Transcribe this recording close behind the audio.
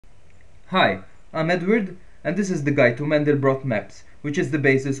Hi, I'm Edward, and this is the guide to Mandelbrot Maps, which is the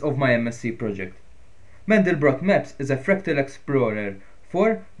basis of my MSc project. Mandelbrot Maps is a fractal explorer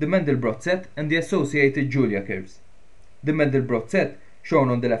for the Mandelbrot set and the associated Julia curves. The Mandelbrot set, shown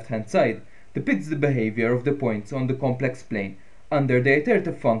on the left-hand side, depicts the behavior of the points on the complex plane under the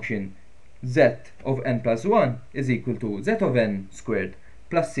iterative function z of n plus 1 is equal to z of n squared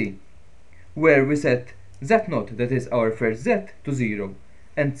plus c, where we set z0, that is our first z, to 0,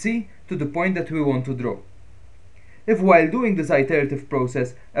 and c to the point that we want to draw. If while doing this iterative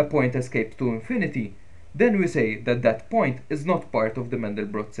process a point escapes to infinity, then we say that that point is not part of the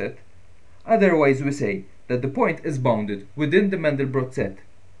Mandelbrot set. Otherwise we say that the point is bounded within the Mandelbrot set.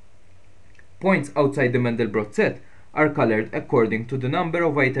 Points outside the Mandelbrot set are colored according to the number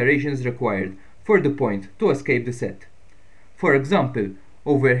of iterations required for the point to escape the set. For example,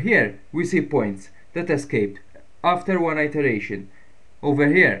 over here we see points that escaped after one iteration,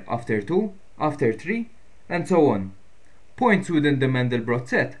 over here after 2, after 3, and so on. Points within the Mandelbrot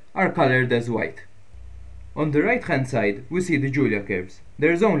set are colored as white. On the right hand side we see the Julia curves.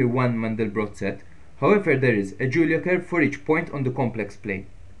 There is only one Mandelbrot set, however there is a Julia curve for each point on the complex plane.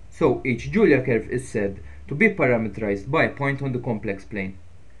 So each Julia curve is said to be parameterized by a point on the complex plane.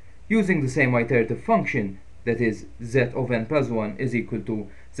 Using the same iterative function, that is z of n plus 1 is equal to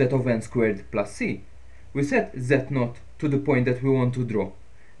z of n squared plus c, we set z0 to the point that we want to draw,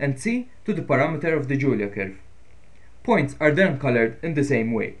 and c to the parameter of the Julia curve. Points are then colored in the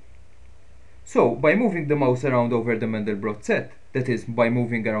same way. So, by moving the mouse around over the Mandelbrot set, that is, by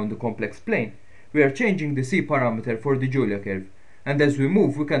moving around the complex plane, we are changing the c parameter for the Julia curve, and as we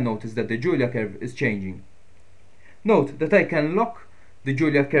move we can notice that the Julia curve is changing. Note that I can lock the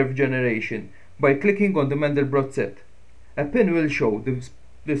Julia curve generation by clicking on the Mandelbrot set. A pin will show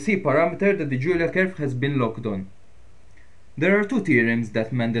the c parameter that the Julia curve has been locked on. There are two theorems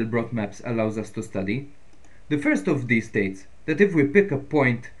that Mandelbrot Maps allows us to study. The first of these states that if we pick a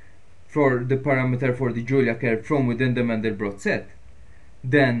point for the parameter for the Julia curve from within the Mandelbrot set,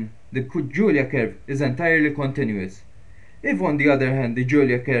 then the Julia curve is entirely continuous. If on the other hand the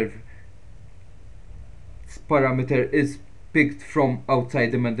Julia curve parameter is picked from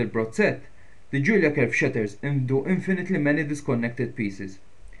outside the Mandelbrot set, the Julia curve shatters into infinitely many disconnected pieces.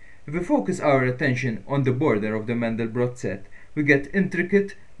 If we focus our attention on the border of the Mandelbrot set, we get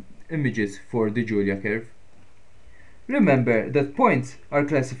intricate images for the Julia curve. Remember that points are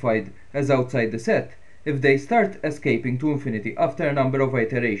classified as outside the set if they start escaping to infinity after a number of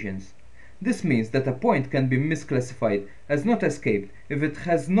iterations. This means that a point can be misclassified as not escaped if it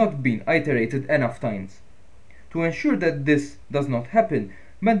has not been iterated enough times. To ensure that this does not happen,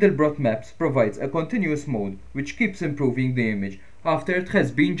 Mandelbrot Maps provides a continuous mode which keeps improving the image after it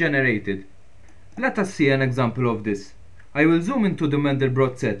has been generated. Let us see an example of this. I will zoom into the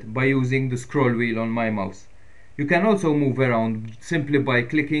Mandelbrot set by using the scroll wheel on my mouse. You can also move around simply by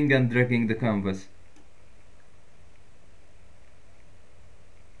clicking and dragging the canvas.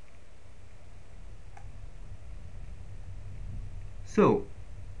 So,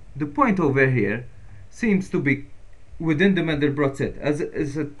 the point over here seems to be within the Mandelbrot set as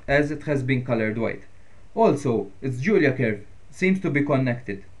it has been colored white. Also, its Julia curve seems to be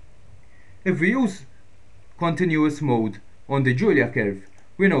connected. If we use continuous mode on the Julia curve,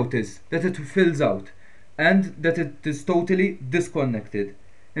 we notice that it fills out and that it is totally disconnected.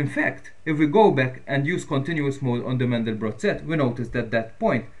 In fact, if we go back and use continuous mode on the Mandelbrot set, we notice that that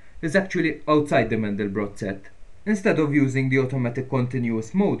point is actually outside the Mandelbrot set. Instead of using the automatic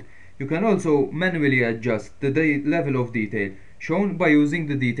continuous mode, you can also manually adjust the level of detail shown by using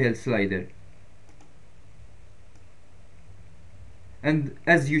the detail slider. And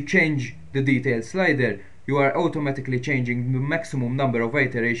as you change the detail slider, you are automatically changing the maximum number of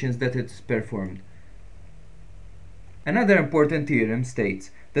iterations that it's performed. Another important theorem states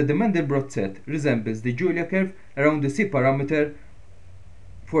that the Mandelbrot set resembles the Julia curve around the c parameter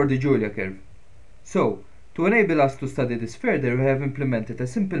for the Julia curve. So, to enable us to study this further, we have implemented a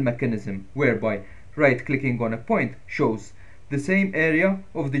simple mechanism whereby right-clicking on a point shows the same area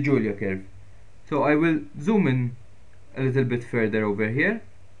of the Julia curve. So I will zoom in a little bit further over here,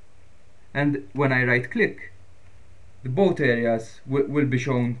 and when I right-click, both areas will be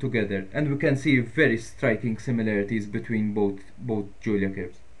shown together, and we can see very striking similarities between both Julia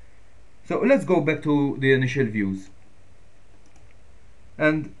curves. So let's go back to the initial views,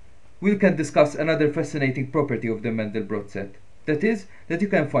 and we can discuss another fascinating property of the Mandelbrot set. That is, that you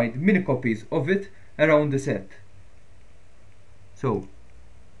can find many copies of it around the set. So,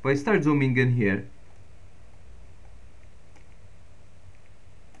 if I start zooming in here,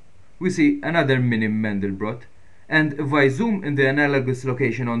 we see another mini Mandelbrot, And if I zoom in the analogous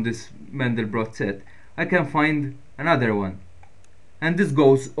location on this Mandelbrot set, I can find another one. And this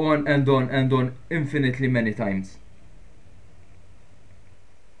goes on and on and on infinitely many times.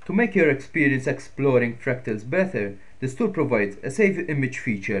 To make your experience exploring fractals better, this tool provides a save image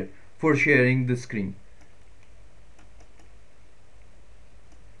feature for sharing the screen.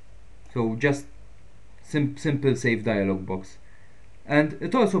 So just simple save dialog box. And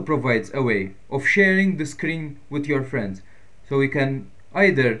it also provides a way of sharing the screen with your friends. So we can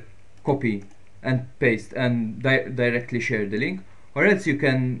either copy and paste and directly share the link, or else you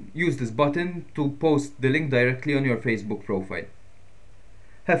can use this button to post the link directly on your Facebook profile.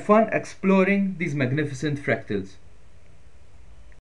 Have fun exploring these magnificent fractals.